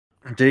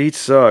Indeed.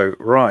 So,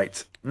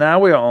 right now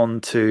we are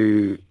on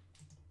to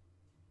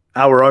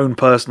our own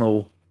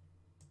personal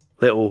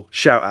little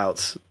shout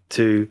outs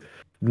to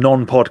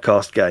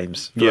non-podcast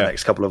games for the Yeah.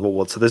 next couple of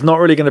awards. So there's not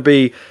really going to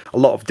be a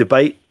lot of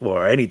debate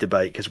or any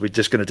debate because we're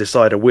just going to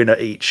decide a winner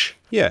each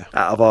Yeah.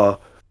 out of our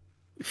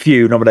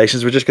few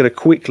nominations. We're just going to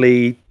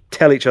quickly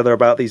tell each other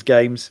about these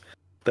games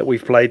that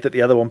we've played that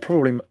the other one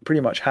probably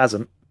pretty much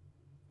hasn't,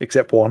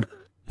 except one.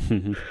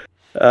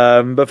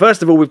 But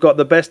first of all, we've got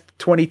the best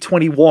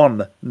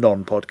 2021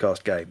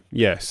 non-podcast game.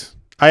 Yes.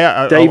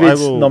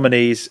 David's I will,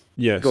 nominees.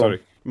 Yeah, Go sorry.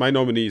 on. My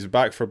nominees: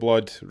 Back for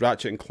Blood,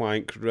 Ratchet and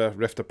Clank,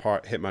 Rift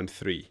Apart, Hitman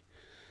 3.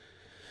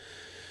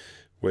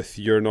 With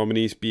your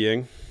nominees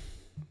being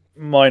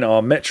Mine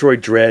are Metroid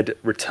Dread,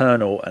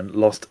 Returnal, and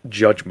Lost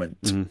Judgment.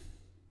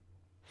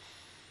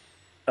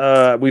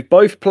 We've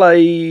both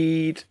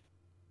played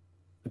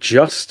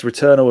just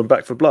Returnal and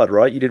Back for Blood,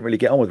 right? You didn't really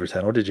get on with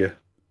Returnal, did you?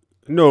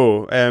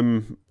 no.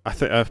 I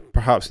think I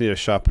perhaps need a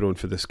chaperone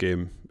for this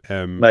game.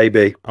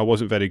 Maybe. I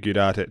wasn't very good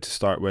at it to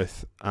start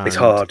with. And It's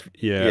hard.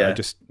 Yeah,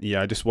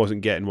 I just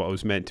wasn't getting what I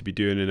was meant to be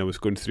doing, and I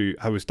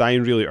was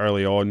dying really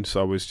early on,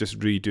 so I was just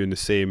redoing the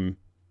same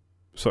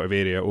sort of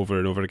area over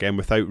and over again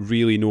without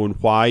really knowing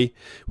why.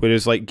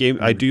 Whereas I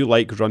do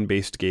like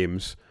run-based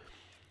games,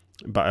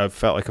 but I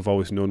felt like I've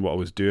always known what I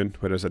was doing,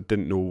 whereas I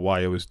didn't know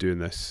why I was doing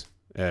this.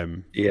 I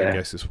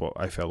guess is what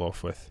I fell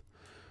off with.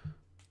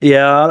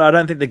 Yeah, I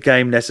don't think the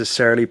game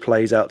necessarily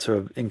plays out to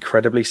an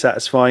incredibly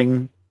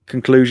satisfying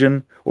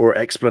conclusion or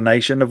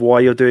explanation of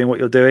why you're doing what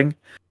you're doing.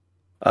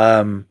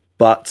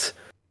 But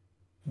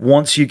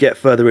once you get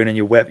further in and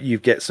you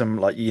get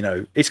some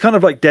it's kind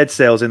of like Dead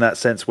Cells in that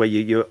sense where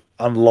you're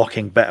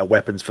unlocking better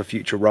weapons for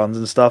future runs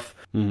and stuff.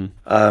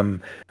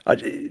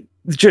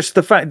 Just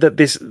the fact that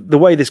the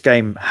way this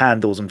game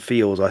handles and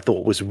feels, I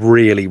thought was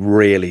really,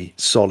 really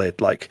solid.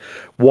 Like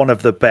one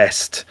of the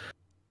best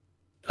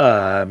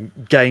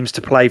games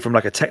to play from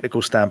like a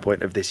technical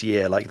standpoint of this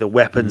year. Like the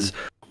weapons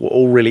were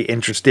all really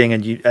interesting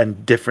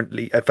and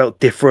differently. It felt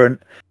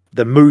different.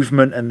 The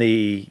movement and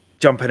the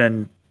jumping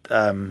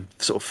and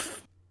sort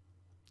of,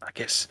 I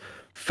guess,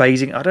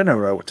 phasing. I don't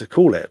know what to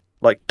call it.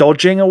 Like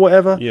dodging or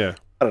whatever. Yeah,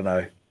 I don't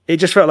know. It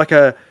just felt like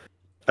a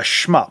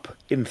shmup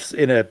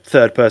in a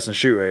third person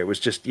shooter. It was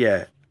just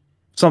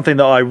something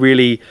that I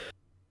really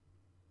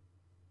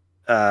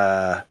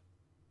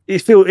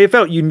it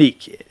felt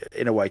unique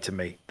in a way to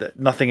me that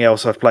nothing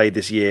else I've played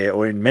this year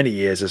or in many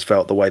years has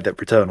felt the way that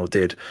Returnal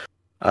did.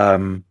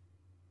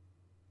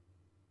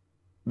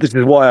 This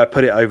is why I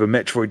put it over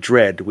Metroid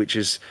Dread, which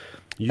is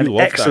an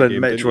excellent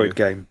Metroid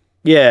game.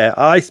 Yeah,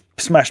 I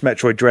smashed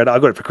Metroid Dread. I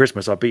got it for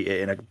Christmas. I beat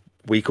it in a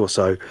week or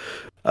so.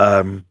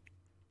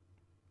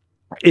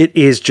 It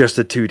is just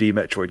a 2D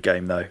Metroid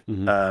game, though.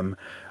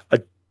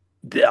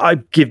 I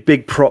give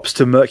big props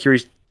to Mercury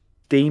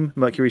Steam,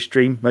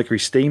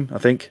 I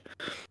think,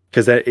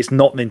 because it's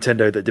not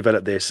Nintendo that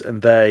developed this,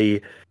 and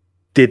they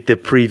did the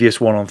previous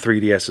one on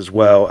 3DS as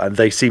well, and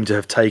they seem to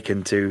have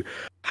taken to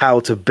how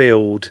to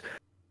build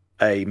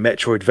a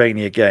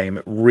Metroidvania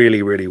game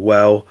really, really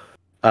well.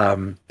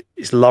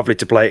 It's lovely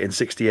to play it in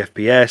 60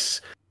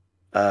 FPS,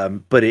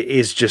 but it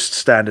is just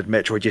standard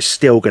Metroid. You're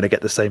still going to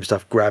get the same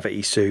stuff: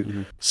 gravity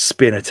suit,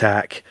 spin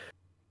attack,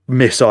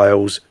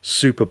 missiles,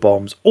 super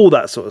bombs, all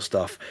that sort of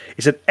stuff.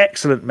 It's an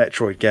excellent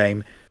Metroid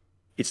game.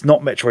 It's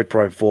not Metroid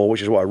Prime 4,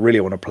 which is what I really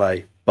want to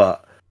play,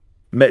 but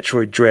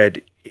Metroid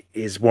Dread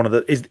is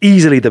is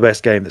easily the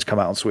best game that's come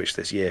out on Switch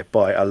this year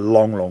by a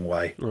long, long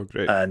way. Oh,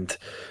 great. And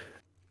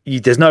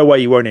there's no way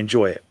you won't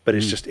enjoy it, but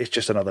it's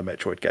just another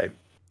Metroid game.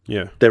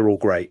 Yeah. They're all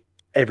great.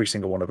 Every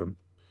single one of them.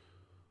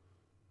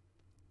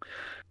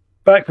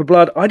 Back for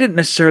Blood, I didn't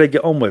necessarily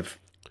get on with,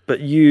 but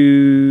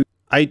you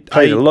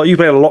played a lot. You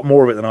played a lot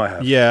more of it than I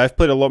have. Yeah, I've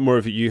played a lot more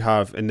of it you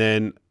have, and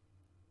then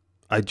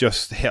I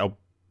just hit a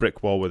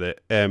brick wall with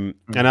it. And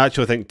I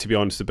actually think, to be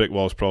honest, the brick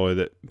wall is probably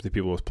that the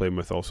people I was playing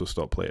with also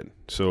stopped playing.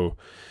 So,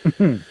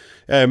 we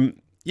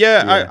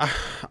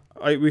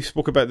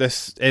spoke about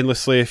this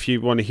endlessly. If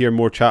you want to hear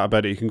more chat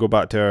about it, you can go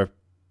back to our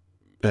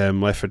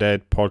Left 4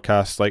 Dead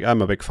podcast. Like,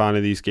 I'm a big fan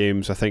of these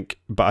games. I think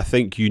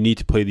you need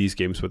to play these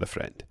games with a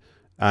friend,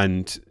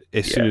 and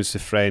as soon as the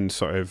friends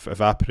sort of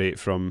evaporate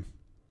from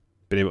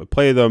being able to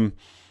play them,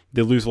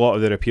 they lose a lot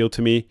of their appeal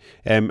to me.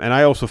 And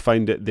I also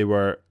find that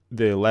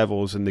the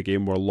levels in the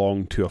game were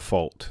long to a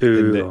fault.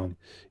 Too long.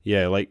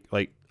 Yeah,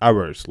 like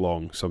hours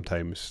long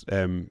sometimes.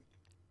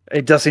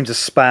 It does seem to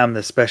spam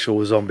the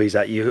special zombies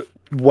at you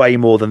way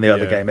more than the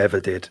other game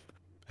ever did,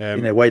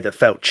 in a way that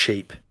felt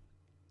cheap.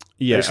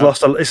 Yeah, it's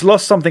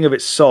lost something of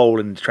its soul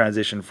in the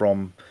transition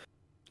from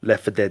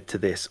Left 4 Dead to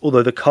this.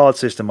 Although the card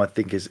system, I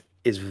think, is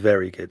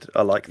very good.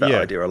 I like that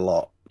idea a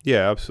lot.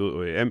 Yeah,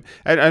 absolutely. And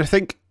I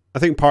think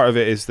part of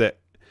it is that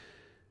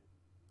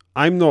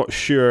I'm not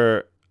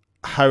sure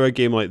how a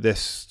game like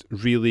this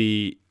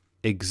really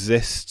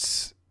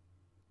exists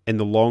in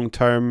the long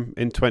term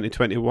in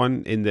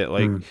 2021, in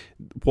that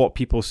what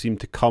people seem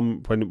to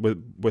come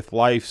with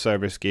live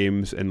service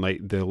games and like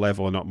the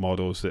leveling up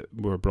models that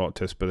were brought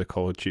to us by the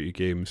Call of Duty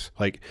games.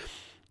 Like,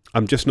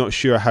 I'm just not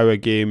sure how a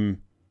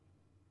game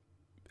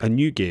a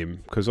new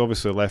game, because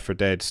obviously Left 4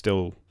 Dead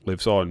still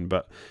lives on,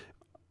 but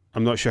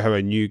I'm not sure how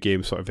a new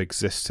game sort of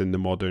exists in the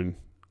modern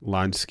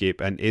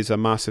landscape and is a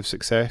massive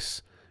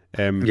success.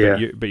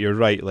 But you're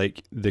right,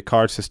 like the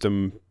card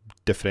system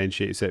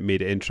differentiates it,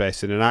 made it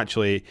interesting, and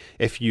actually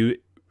if you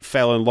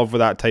fell in love with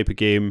that type of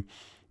game,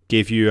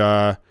 gave you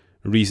a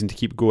reason to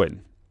keep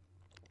going.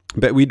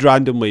 But we'd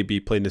randomly be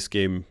playing this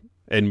game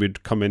and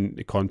we'd come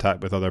into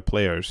contact with other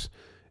players,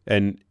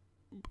 and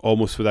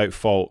almost without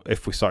fault,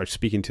 if we started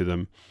speaking to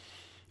them,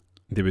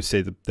 they would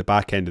say the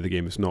back end of the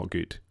game is not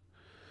good,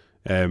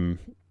 and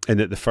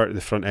that the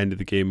front end of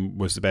the game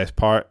was the best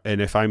part.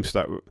 And if I'm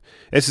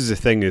this is the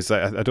thing, is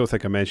that I don't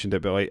think I mentioned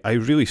it, but like I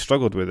really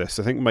struggled with this.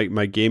 I think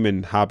my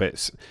gaming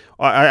habits,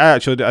 I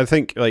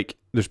think like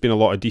there's been a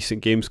lot of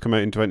decent games come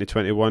out in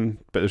 2021,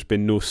 but there's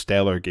been no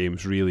stellar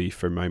games really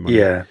for my money.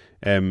 Yeah.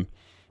 And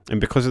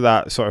because of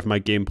that, sort of my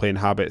game playing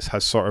habits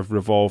has sort of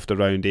revolved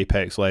around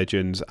Apex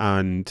Legends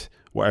and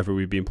whatever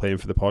we've been playing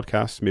for the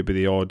podcast, maybe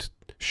the odd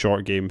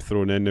short game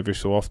thrown in every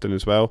so often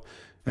as well.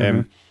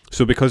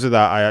 So because of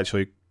that, I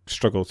actually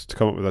struggled to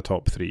come up with a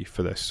top 3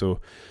 for this. So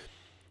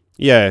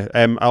yeah,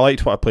 I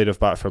liked what I played of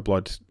Back 4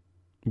 Blood.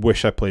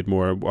 Wish I played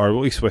more, or at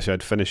least wish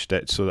I'd finished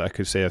it so that I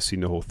could say I've seen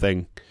the whole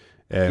thing.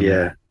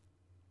 Yeah,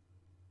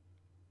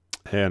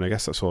 and I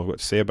guess that's all I've got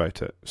to say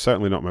about it.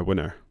 Certainly not my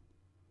winner.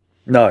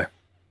 No,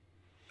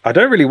 I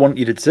don't really want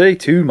you to say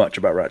too much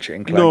about Ratchet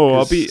and Clank.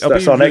 No,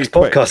 that's our next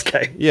podcast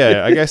game.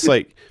 Yeah, I guess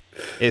like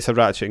it's a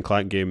Ratchet and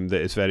Clank game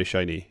that is very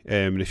shiny.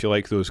 And if you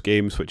like those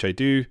games, which I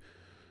do,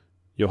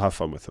 you'll have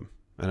fun with them.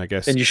 And I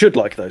guess, and you should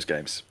like those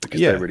games because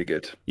they're really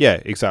good.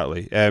 Yeah,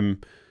 exactly.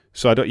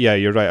 So I don't. Yeah,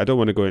 you're right. I don't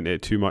want to go into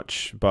it too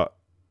much, but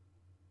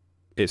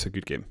it's a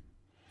good game.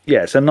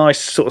 Yeah, it's a nice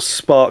sort of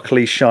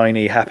sparkly,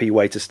 shiny, happy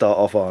way to start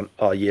off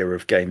our year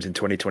of games in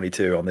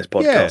 2022 on this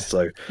podcast. Yeah.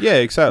 So yeah,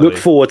 exactly. Look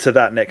forward to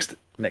that next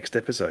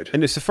episode.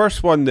 And it's the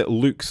first one that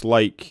looks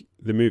like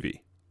the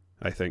movie,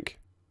 I think.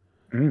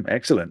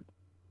 Excellent.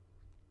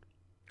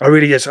 I'm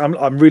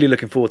really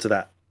looking forward to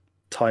that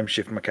time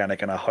shift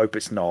mechanic, and I hope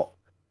it's not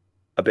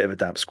a bit of a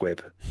damp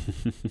squib.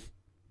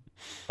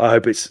 I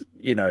hope it's,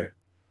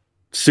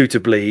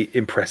 suitably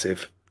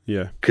impressive.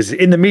 Yeah. Because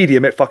in the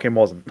medium, it fucking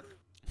wasn't.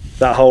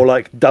 That whole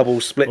like double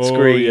split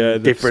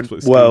screen, different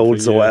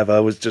worlds or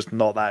whatever was just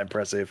not that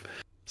impressive.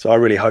 So I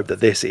really hope that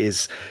this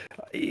is.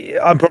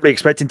 I'm probably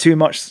expecting too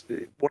much,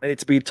 wanting it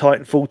to be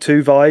Titanfall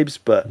 2 vibes,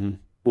 but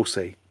we'll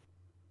see.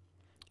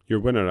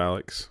 Your winner,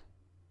 Alex.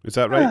 Is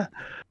that right?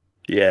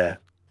 Yeah.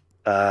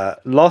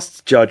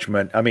 Lost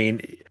Judgment. I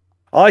mean,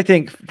 I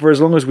think for as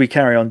long as we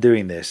carry on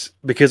doing this,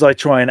 because I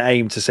try and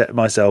aim to set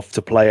myself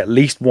to play at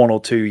least 1 or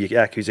 2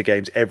 Yakuza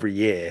games every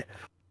year,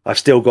 I've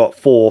still got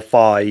 4,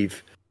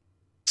 5,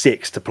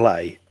 6 to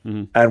play.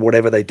 And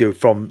whatever they do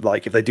from,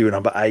 like, if they do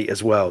number 8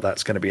 as well,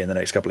 that's going to be in the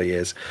next couple of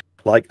years.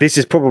 Like, this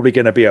is probably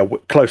going to be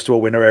close to a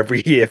winner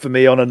every year for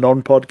me on a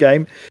non-pod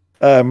game.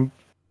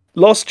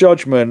 Lost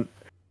Judgment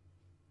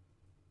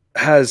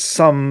has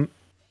some...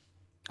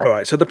 All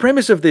right, so the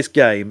premise of this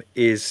game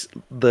is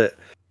that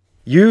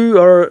you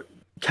are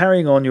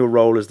carrying on your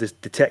role as this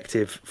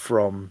detective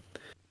from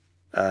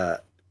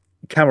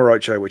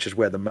Kamurocho, which is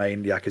where the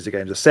main Yakuza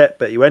games are set,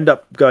 but you end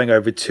up going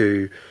over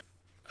to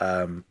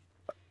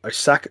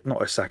Osaka,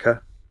 not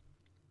Osaka.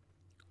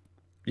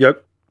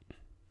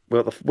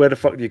 Where the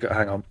fuck do you go?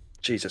 Hang on.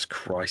 Jesus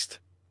Christ.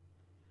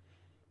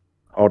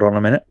 Hold on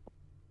a minute.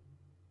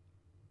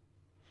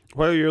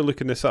 While you're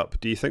looking this up,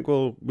 do you think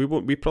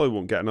we probably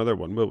won't get another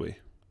one, will we?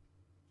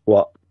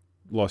 What?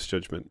 Lost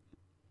Judgment.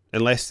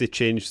 Unless they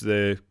change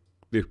the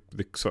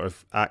sort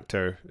of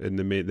actor in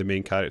the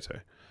main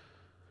character.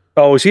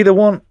 Oh, is he the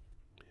one?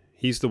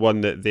 He's the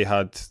one that they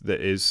had,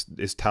 that his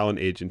talent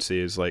agency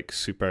is like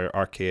super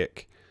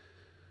archaic.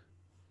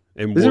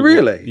 Is it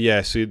really?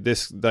 Yeah, so it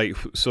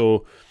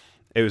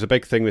was a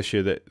big thing this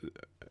year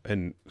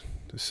and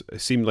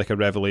it seemed like a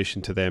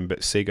revelation to them,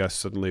 but Sega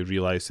suddenly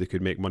realized they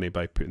could make money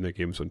by putting their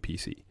games on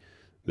PC.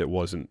 That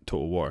wasn't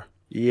Total War.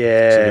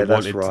 Yeah,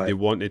 that's right. They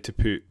wanted to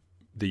put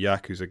the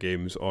Yakuza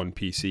games on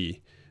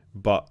PC,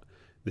 but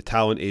the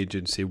talent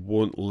agency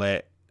won't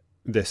let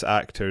this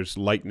actor's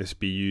likeness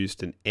be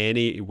used in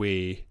any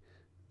way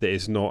that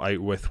is not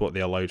out with what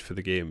they allowed for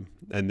the game.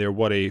 And their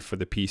worry for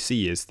the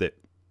PC is that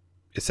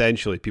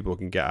essentially people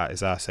can get at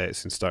his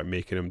assets and start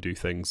making him do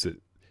things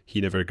that he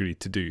never agreed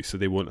to do, so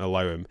they won't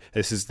allow him.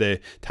 This is the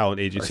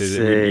talent agency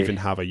that wouldn't even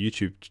have a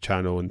YouTube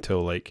channel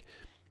until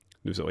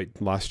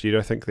last year,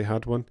 I think they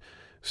had one.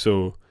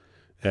 So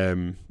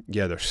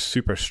they're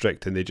super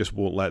strict and they just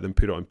won't let them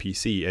put it on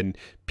PC. And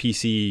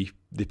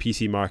the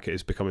PC market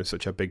is becoming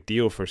such a big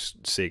deal for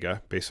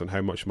Sega based on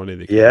how much money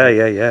they can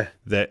make,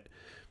 that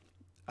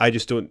I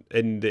just don't,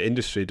 in the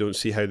industry, don't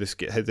see how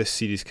this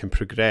series can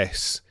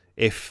progress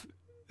if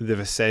they've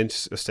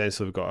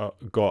ostensibly got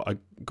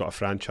a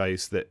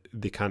franchise that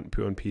they can't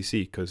put on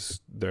PC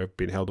because they're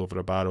being held over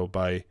a barrel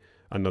by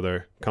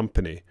another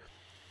company.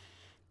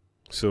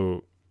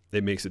 So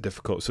it makes it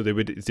difficult. So they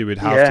would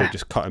have to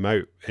just cut him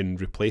out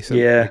and replace him.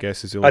 Yeah, I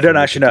guess is the only I don't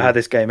actually know how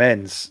this game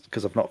ends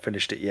because I've not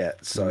finished it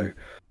yet. So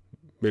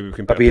maybe we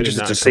can. I'd be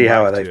interested to see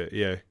how they.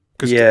 Yeah,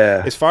 because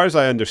as far as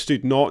I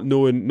understood, not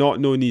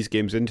knowing these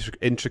games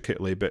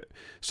intricately, but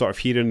sort of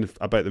hearing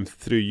about them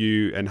through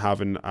you and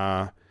having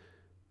a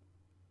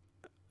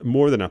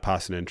more than a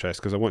passing interest,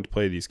 because I want to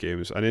play these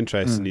games, an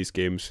interest in these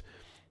games.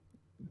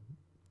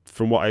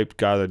 From what I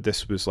gathered,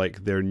 this was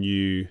like their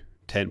new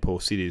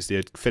tentpole series. They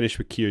had finished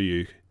with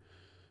Kiryu,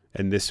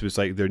 and this was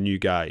like their new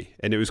guy.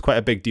 And it was quite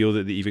a big deal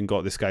that they even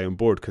got this guy on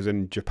board, because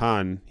in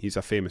Japan, he's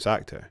a famous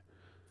actor.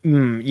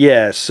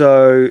 Yeah,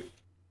 so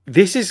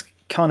this is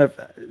kind of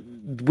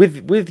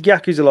with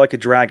Yakuza Like a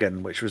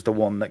Dragon, which was the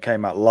one that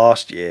came out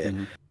last year.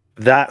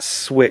 That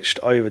switched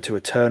over to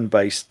a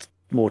turn-based,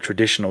 more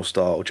traditional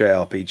style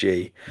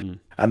JRPG,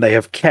 and they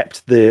have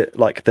kept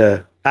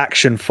the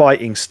action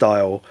fighting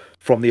style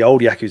from the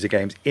old Yakuza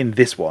games in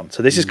this one.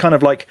 So this is kind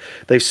of like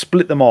they've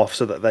split them off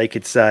so that they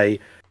could say,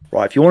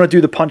 right, if you want to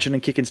do the punching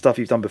and kicking stuff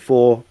you've done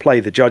before, play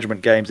the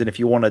Judgment games, and if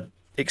you want to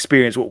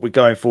experience what we're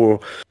going for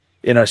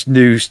in this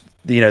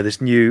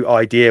new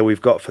idea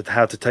we've got for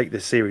how to take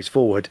this series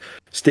forward,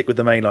 stick with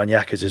the mainline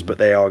Yakuzas, but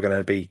they are going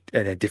to be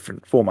in a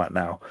different format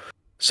now.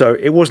 So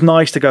it was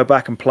nice to go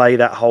back and play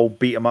that whole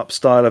beat 'em up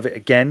style of it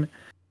again,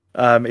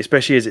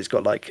 especially as it's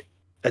got like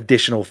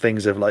additional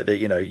things of like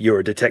you're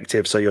a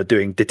detective, so you're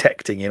doing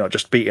detecting, you're not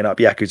just beating up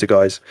Yakuza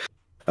guys.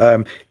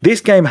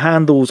 This game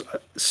handles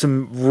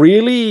some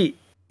really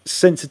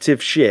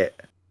sensitive shit,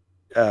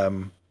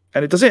 and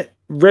it does it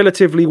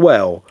relatively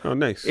well. Oh,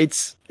 nice.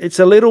 It's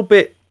a little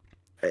bit.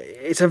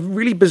 It's a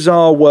really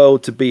bizarre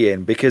world to be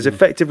in, because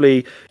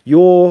effectively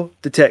your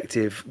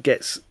detective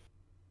gets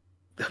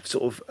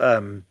sort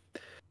of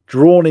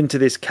drawn into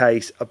this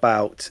case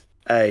about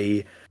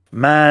a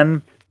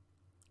man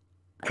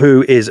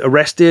who is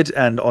arrested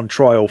and on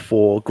trial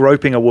for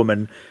groping a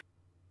woman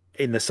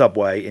in the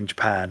subway in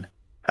Japan.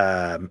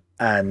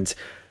 And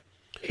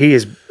he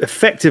is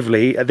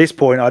effectively, at this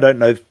point, I don't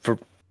know for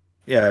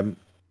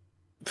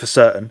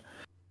certain,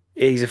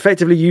 he's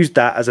effectively used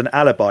that as an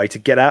alibi to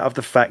get out of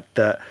the fact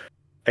that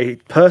a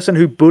person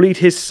who bullied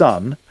his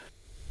son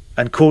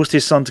and caused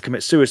his son to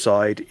commit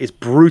suicide is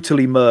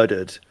brutally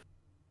murdered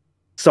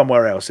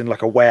somewhere else in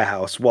like a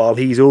warehouse while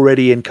he's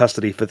already in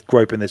custody for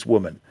groping this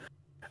woman.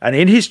 And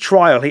in his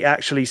trial, he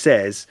actually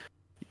says,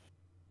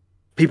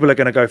 people are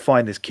going to go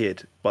find this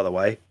kid, by the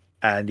way,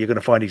 and you're going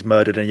to find he's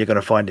murdered and you're going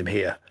to find him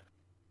here.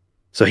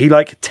 So he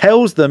like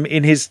tells them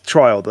in his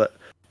trial that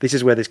this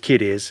is where this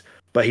kid is,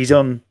 but he's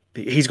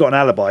got an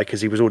alibi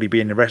because he was already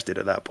being arrested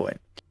at that point.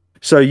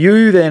 So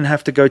you then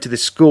have to go to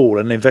this school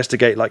and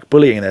investigate like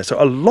bullying there.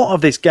 So a lot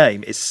of this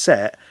game is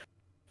set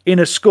in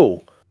a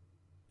school.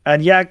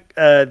 And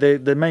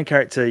the main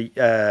character,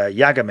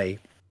 Yagami,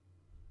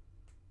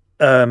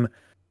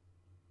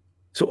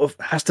 sort of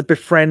has to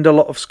befriend a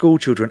lot of school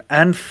children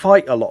and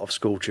fight a lot of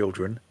school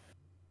children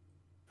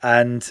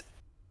and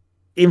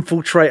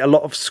infiltrate a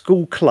lot of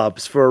school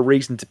clubs for a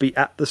reason to be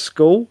at the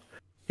school,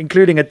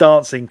 including a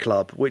dancing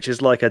club, which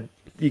is like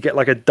you get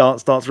like a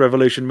Dance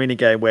Revolution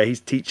minigame where he's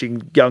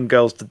teaching young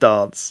girls to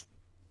dance.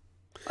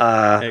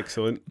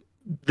 Excellent.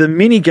 The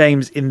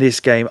minigames in this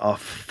game are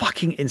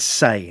fucking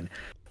insane.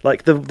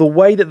 Like the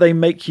way that they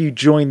make you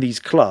join these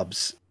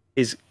clubs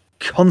is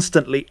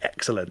constantly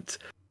excellent.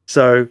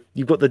 So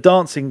you've got the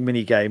dancing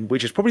minigame,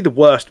 which is probably the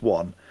worst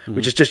one,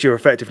 which is just you're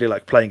effectively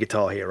like playing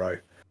Guitar Hero.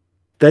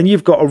 Then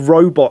you've got a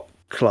robot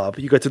club.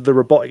 You go to the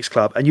robotics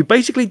club and you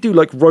basically do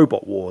like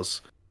Robot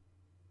Wars,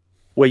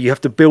 where you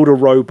have to build a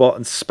robot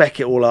and spec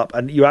it all up,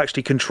 and you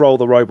actually control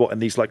the robot in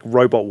these like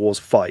Robot Wars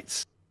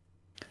fights.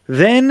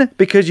 Then,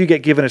 because you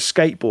get given a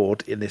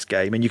skateboard in this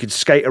game and you can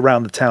skate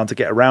around the town to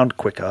get around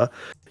quicker,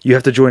 you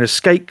have to join a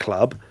skate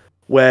club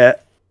where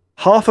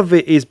half of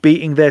it is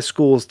beating their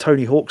scores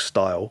Tony Hawk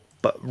style,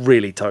 but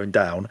really toned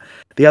down.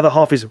 The other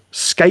half is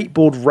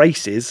skateboard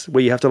races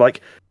where you have to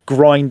like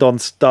grind on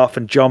stuff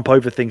and jump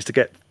over things to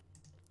get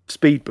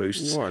speed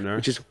boosts,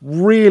 which is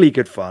really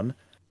good fun.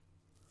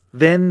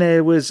 Then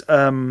there was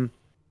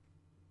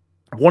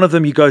one of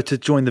them, you go to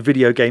join the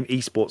video game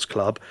esports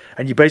club,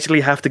 and you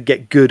basically have to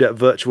get good at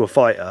Virtua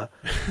Fighter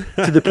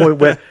to the point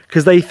where,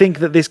 because they think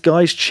that this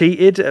guy's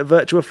cheated at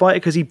Virtua Fighter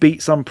because he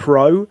beat some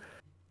pro.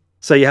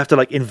 So you have to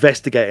like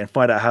investigate and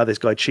find out how this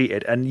guy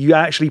cheated, and you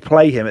actually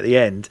play him at the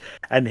end,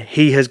 and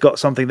he has got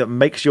something that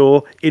makes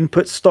your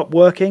inputs stop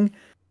working.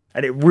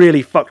 And it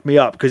really fucked me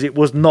up because it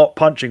was not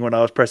punching when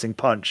I was pressing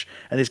punch,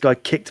 and this guy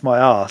kicked my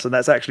ass, and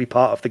that's actually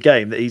part of the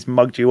game that he's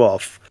mugged you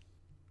off.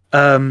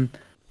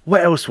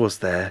 What else was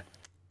there?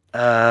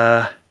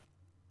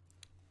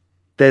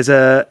 There's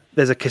a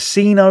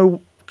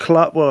casino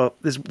club. Well,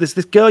 there's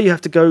this girl you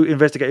have to go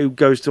investigate who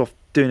goes off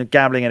doing a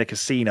gambling in a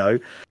casino.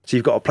 So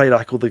you've got to play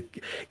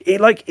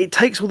like it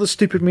takes all the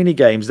stupid mini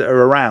games that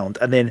are around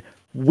and then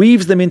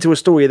weaves them into a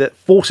story that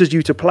forces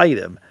you to play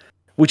them,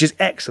 which is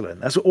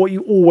excellent. That's what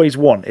you always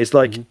want. It's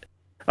like,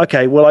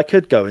 okay, well, I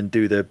could go and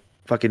do the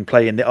fucking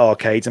play in the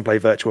arcades and play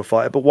Virtua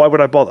Fighter, but why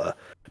would I bother?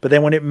 But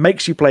then when it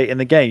makes you play it in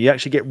the game, you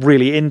actually get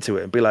really into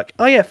it and be like,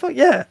 oh yeah, fuck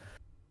yeah.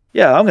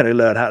 Yeah, I'm going to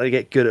learn how to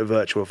get good at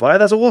Virtua Fighter.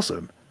 That's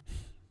awesome.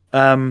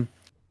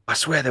 I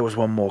swear there was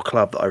one more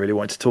club that I really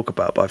wanted to talk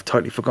about, but I've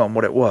totally forgotten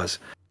what it was.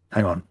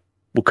 Hang on,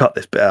 we'll cut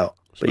this bit out.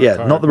 But yeah,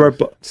 not the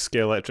robot.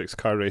 Scale Electric's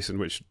car racing,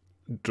 which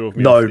drove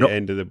me No, off the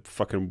end of the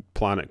fucking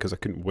planet because I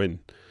couldn't win.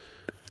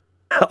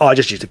 Oh, I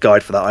just used a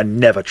guide for that. I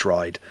never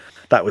tried.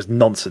 That was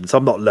nonsense.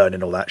 I'm not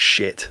learning all that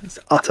shit. It's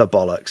utter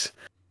bollocks.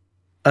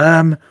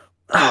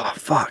 Oh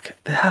fuck.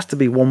 There has to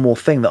be one more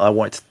thing that I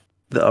was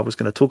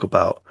going to talk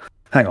about.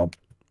 Hang on.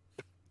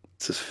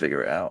 Let's just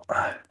figure it out.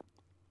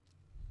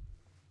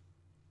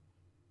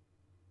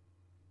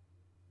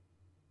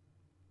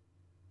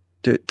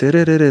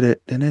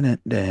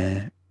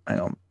 Hang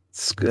on.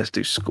 Let's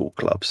do school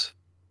clubs.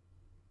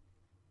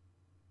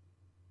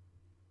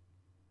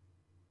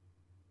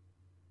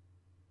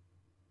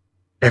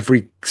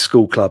 Every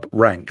school club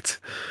ranked.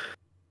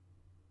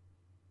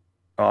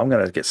 Oh, I'm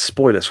going to get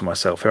spoilers for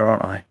myself here,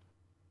 aren't I?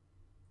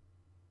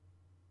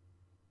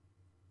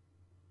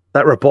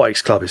 That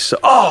robotics club is so...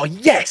 Oh,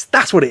 yes!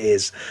 That's what it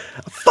is!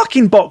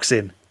 Fucking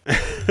boxing!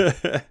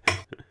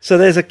 So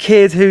there's a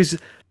kid who's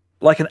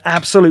like an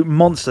absolute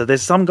monster.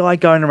 There's some guy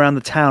going around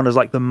the town as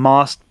like the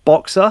masked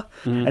boxer,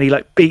 and he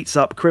like beats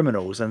up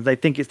criminals, and they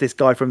think it's this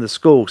guy from the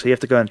school, so you have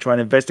to go and try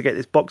and investigate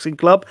this boxing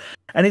club,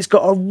 and it's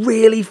got a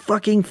really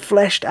fucking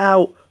fleshed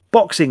out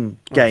boxing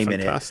game in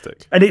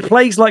it, and it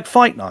plays like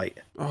Fight Night.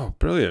 Oh,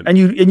 brilliant! And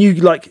you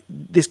like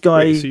this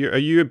guy. Wait, so are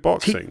you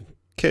boxing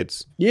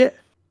kids? Yeah.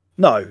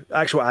 No,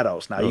 actual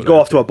adults now. You go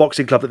off to a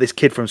boxing club that this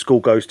kid from school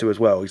goes to as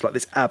well. He's like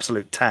this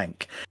absolute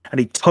tank, and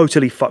he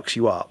totally fucks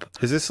you up.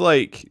 Is this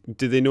like,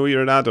 do they know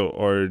you're an adult,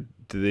 or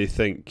do they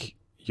think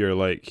you're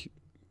like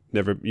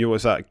never? You know,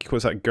 what's that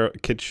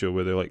kid show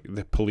where they're like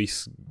the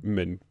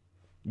policeman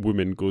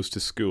woman goes to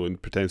school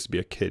and pretends to be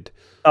a kid?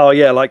 Oh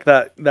yeah, like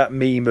that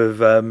meme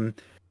of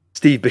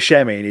Steve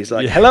Buscemi, and he's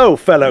like, "Hello,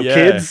 fellow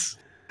kids."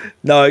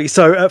 No,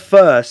 so at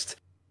first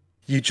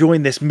you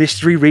join this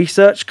mystery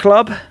research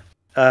club.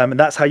 And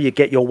that's how you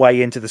get your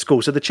way into the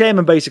school. So the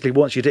chairman basically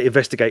wants you to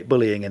investigate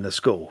bullying in the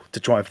school to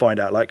try and find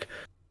out like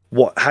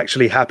what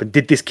actually happened.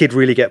 Did this kid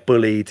really get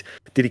bullied?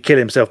 Did he kill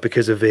himself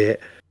because of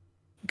it?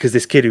 Because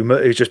this kid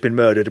who's just been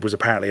murdered was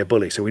apparently a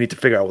bully. So we need to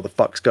figure out what the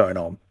fuck's going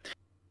on.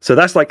 So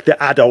that's like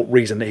the adult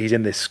reason that he's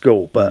in this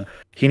school. But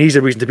he needs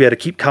a reason to be able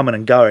to keep coming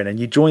and going. And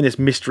you join this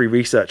mystery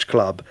research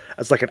club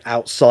as like an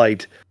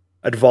outside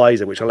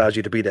advisor, which allows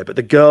you to be there. But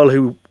the girl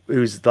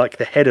who's like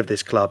the head of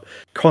this club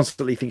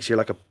constantly thinks you're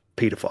like a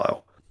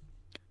paedophile.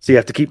 So you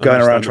have to keep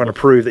going around trying to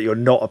prove that you're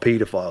not a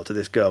paedophile to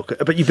this girl.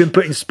 But you've been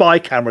putting spy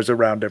cameras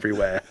around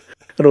everywhere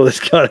and all this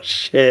kind of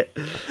shit.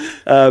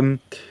 So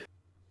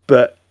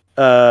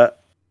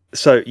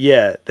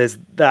yeah, there's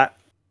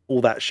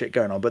all that shit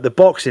going on. But the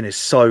boxing is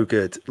so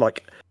good.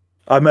 Like,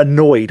 I'm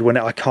annoyed when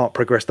I can't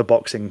progress the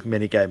boxing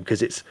minigame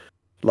because it's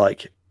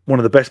like one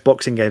of the best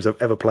boxing games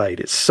I've ever played.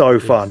 It's so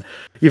fun.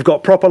 You've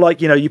got proper,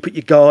 like, you know, you put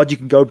your guard, you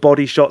can go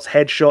body shots,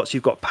 head shots,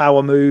 you've got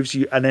power moves,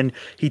 and then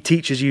he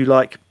teaches you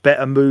like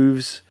better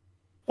moves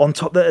on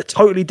top that are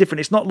totally different.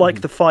 It's not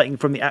like the fighting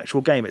from the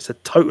actual game. It's a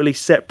totally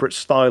separate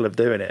style of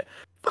doing it.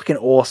 Fucking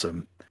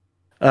awesome.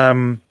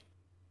 And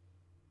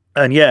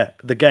yeah,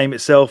 the game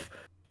itself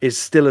is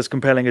still as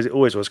compelling as it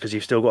always was because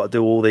you've still got to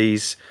do all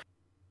these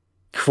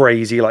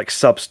crazy like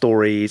sub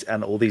stories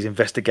and all these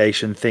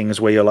investigation things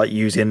where you're like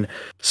using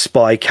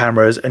spy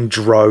cameras and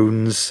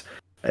drones.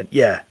 And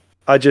yeah,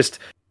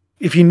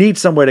 if you need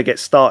somewhere to get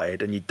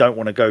started and you don't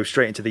want to go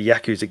straight into the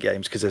Yakuza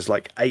games because there's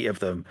like 8 of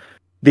them,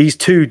 these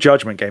 2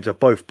 Judgment games are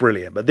both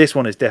brilliant, but this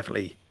one is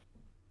definitely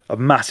a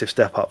massive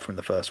step up from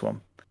the first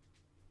one.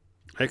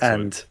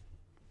 Excellent. And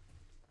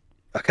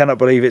I cannot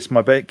believe it's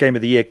my game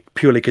of the year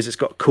purely because it's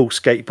got cool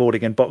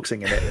skateboarding and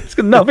boxing in it. It's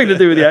got nothing to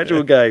do with the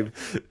actual game.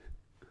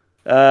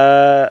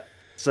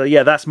 So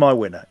yeah, that's my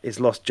winner, is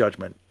Lost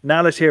Judgment.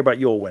 Now let's hear about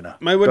your winner.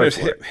 My winner is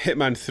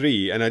Hitman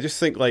 3, and I just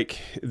think like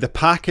the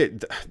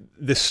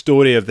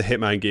story of the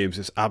Hitman games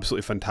is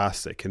absolutely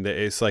fantastic, and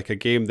it's like a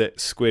game that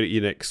Square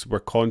Enix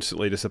were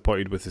constantly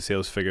disappointed with the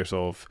sales figures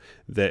of.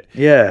 That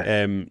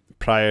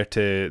prior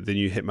to the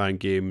new Hitman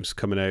games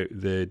coming out,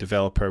 the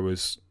developer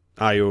was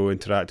IO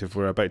Interactive,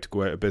 were about to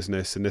go out of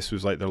business, and this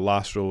was like their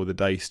last roll of the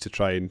dice to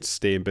try and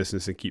stay in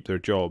business and keep their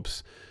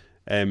jobs.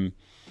 And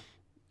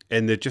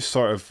they just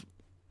sort of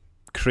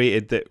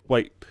created that,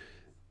 like,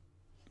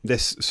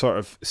 this sort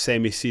of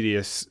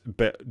semi-serious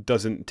but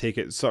doesn't take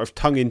it sort of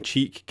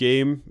tongue-in-cheek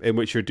game in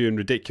which you're doing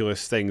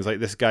ridiculous things. Like,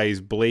 this guy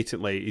is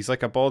blatantly, he's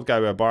like a bald guy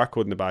with a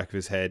barcode in the back of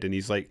his head, and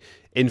he's like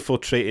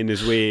infiltrating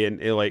his way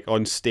into like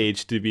on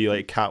stage to be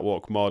like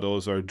catwalk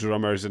models or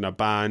drummers in a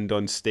band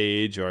on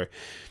stage. Or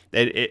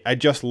I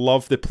just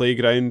love the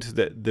playground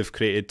that they've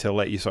created to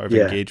let you sort of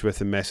engage with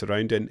and mess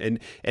around. And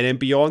then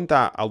beyond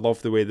that, I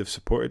love the way they've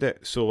supported it.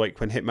 So like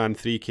when Hitman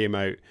 3 came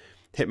out,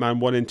 Hitman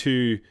 1 and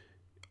 2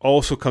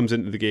 also comes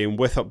into the game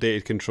with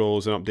updated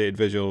controls and updated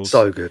visuals.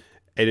 So good.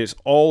 And it's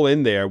all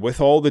in there with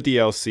all the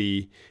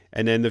DLC.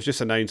 And then they've just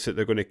announced that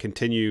they're going to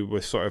continue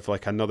with sort of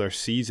like another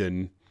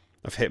season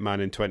of Hitman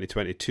in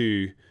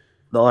 2022.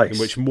 Nice. In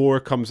which more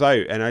comes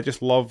out. And I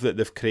just love that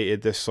they've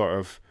created this sort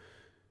of,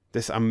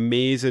 this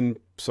amazing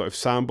sort of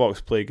sandbox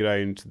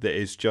playground that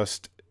is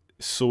just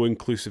so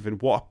inclusive in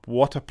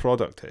what a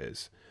product it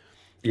is.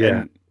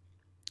 Yeah.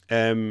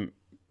 And,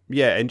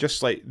 yeah, and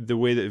just like the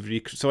way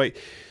that so like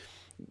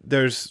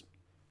there's,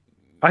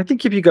 I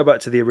think if you go back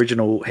to the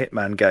original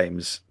Hitman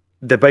games,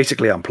 they're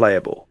basically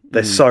unplayable.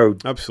 They're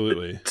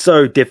absolutely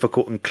so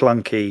difficult and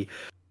clunky,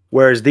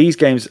 whereas these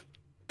games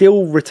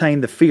still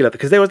retain the feel of it,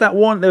 because there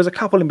was a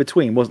couple in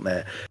between, wasn't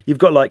there? You've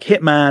got like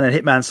Hitman and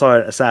Hitman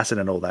Silent Assassin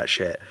and all that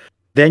shit.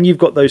 Then you've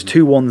got those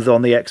two ones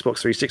on the Xbox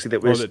 360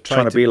 that was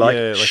trying to be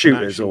like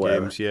shooters or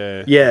whatever.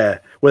 Games, yeah,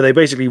 where they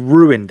basically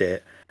ruined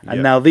it.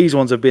 And now these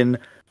ones have been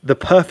the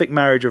perfect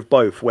marriage of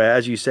both, where,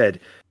 as you said,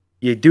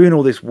 you're doing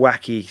all this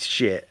wacky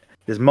shit.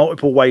 There's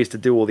multiple ways to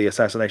do all the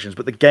assassinations,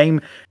 but the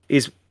game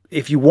is,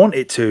 if you want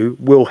it to,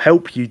 will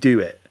help you do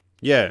it.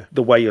 Yeah.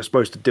 The way you're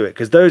supposed to do it.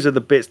 Because those are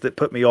the bits that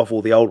put me off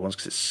all the old ones,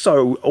 because it's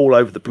so all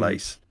over the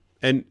place.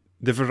 And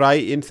the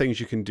variety in things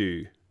you can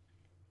do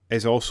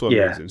is also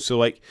amazing. So,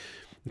 like,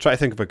 I'm trying to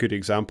think of a good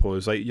example.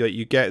 Is like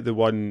you get the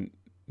one,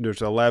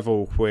 there's a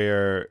level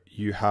where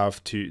you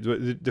have to,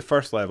 the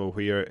first level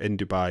where you're in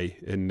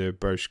Dubai in the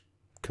Burj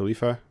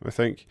Khalifa, I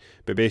think,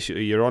 but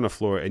basically you're on a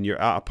floor and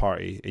you're at a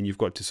party and you've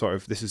got to sort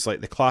of, this is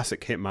like the classic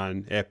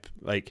Hitman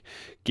like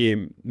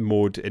game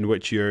mode, in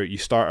which you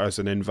start as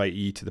an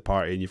invitee to the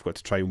party and you've got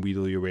to try and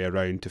wheedle your way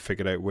around to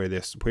figure out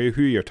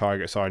who your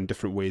targets are in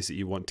different ways that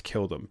you want to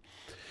kill them.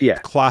 Yeah,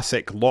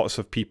 classic, lots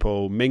of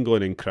people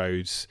mingling in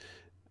crowds,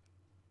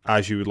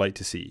 as you would like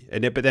to see.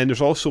 But then there's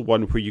also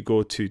one where you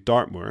go to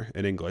Dartmoor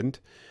in England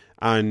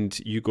and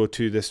you go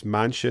to this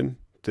mansion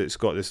that's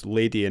got this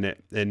lady in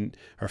it, and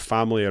her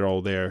family are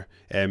all there.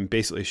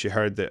 Basically, she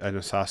heard that an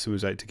assassin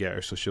was out to get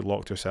her, so she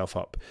locked herself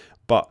up.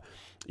 But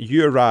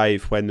you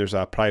arrive when there's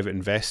a private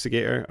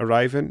investigator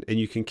arriving, and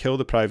you can kill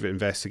the private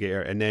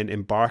investigator and then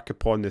embark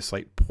upon this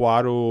like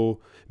Poirot,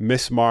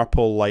 Miss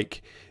Marple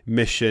like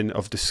mission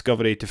of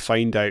discovery to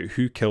find out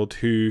who killed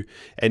who.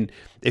 And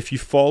if you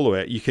follow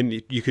it, you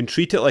can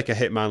treat it like a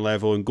Hitman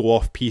level and go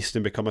off piste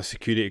and become a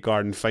security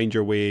guard and find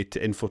your way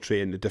to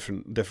infiltrate into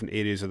different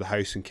areas of the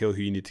house and kill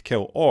who you need to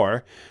kill.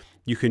 Or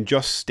you can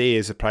just stay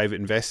as a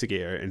private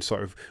investigator and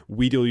sort of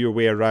wheedle your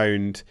way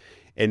around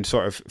and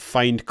sort of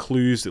find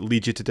clues that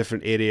lead you to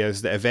different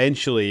areas that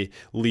eventually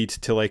lead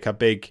to like a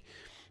big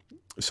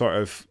sort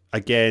of,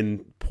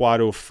 again,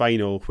 Poirot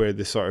final where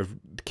the sort of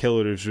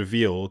killer is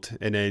revealed,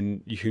 and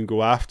then you can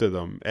go after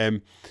them.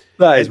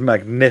 That is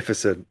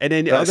magnificent. And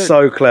then that's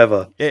so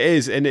clever. It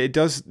is, and it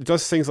does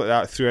things like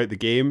that throughout the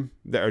game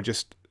that are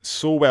just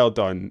so well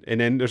done. And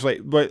then there's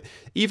like, but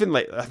even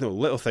like, I don't know,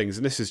 little things,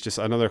 and this is just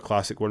another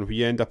classic one where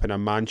you end up in a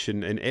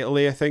mansion in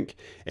Italy, I think,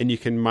 and you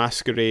can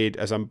masquerade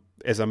as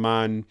a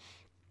man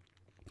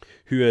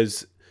who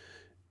is,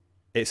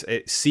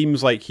 it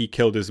seems like he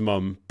killed his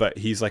mum, but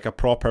he's like a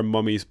proper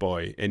mummy's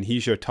boy, and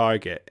he's your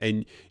target,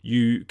 and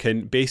you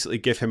can basically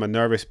give him a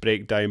nervous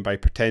breakdown by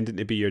pretending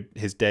to be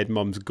his dead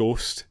mum's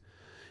ghost,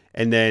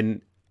 and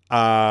then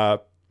and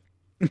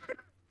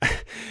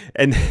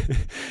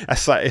a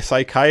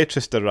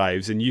psychiatrist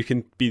arrives, and you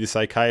can be the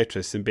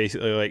psychiatrist and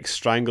basically like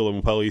strangle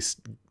him while he's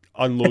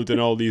unloading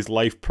all these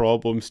life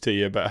problems to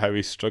you about how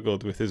he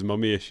struggled with his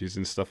mummy issues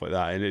and stuff like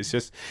that. And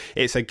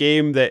it's a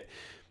game that,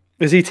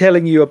 is he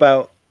telling you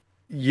about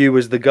you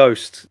as the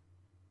ghost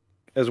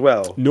as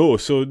well? No,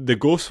 so the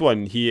ghost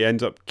one, he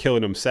ends up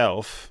killing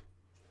himself.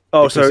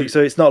 Oh, so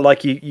it's not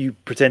like you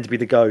pretend to be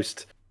the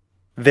ghost,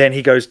 then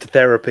he goes to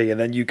therapy, and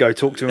then you go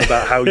talk to him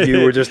about how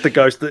you were just the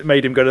ghost that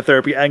made him go to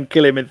therapy and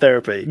kill him in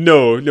therapy.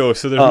 No,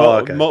 so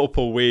there's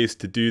multiple ways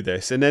to do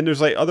this. And then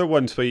there's like other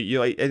ones where you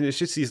like, and it's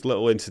just these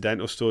little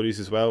incidental stories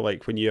as well.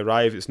 Like when you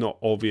arrive, it's not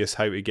obvious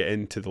how to get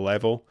into the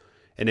level,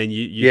 and then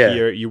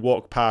you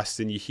walk past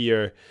and you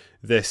hear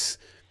this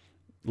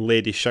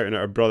lady shouting at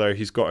her brother.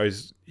 She's got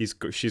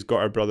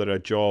her brother a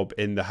job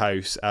in the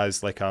house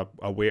as like a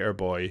waiter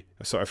boy,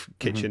 a sort of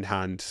kitchen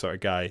hand sort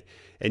of guy,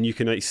 and you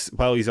can, like,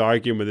 while he's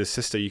arguing with his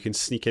sister, you can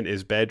sneak into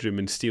his bedroom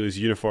and steal his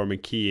uniform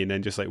and key, and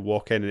then just like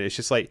walk in, and it's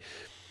just like,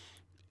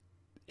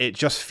 it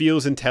just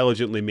feels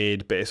intelligently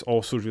made, but it's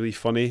also really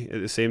funny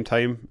at the same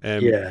time.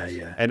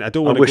 Yeah. And I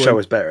don't want to. I wish I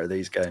was better at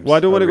these games. Well,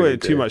 I don't want to go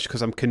into too much,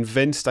 because I'm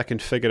convinced I can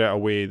figure out a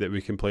way that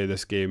we can play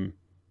this game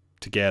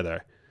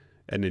together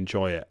and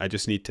enjoy it. I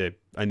just need to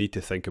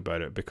think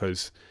about it,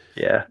 because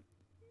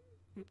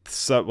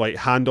so like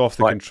hand off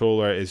the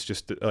controller is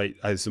just like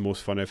is the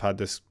most fun I've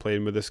had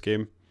playing with this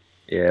game.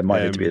 Yeah, it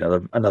might need to be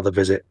another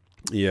visit.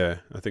 Yeah,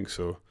 I think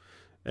so.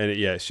 And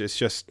it's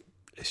just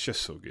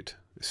so good.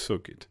 It's so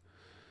good.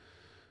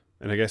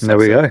 And I guess there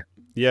we go.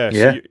 Yeah.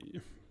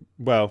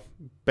 So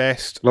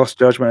best Lost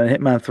Judgment and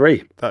Hitman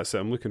 3. That's it.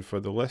 I'm looking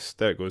for the list.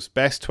 There it goes.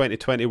 Best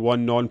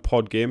 2021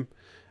 non-pod game.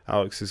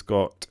 Alex has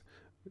got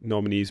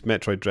nominees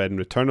Metroid Dread and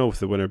Returnal, with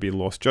the winner being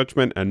Lost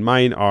Judgment, and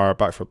mine are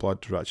Back 4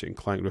 Blood, Ratchet and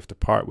Clank Rift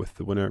Apart, with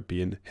the winner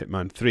being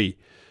Hitman 3.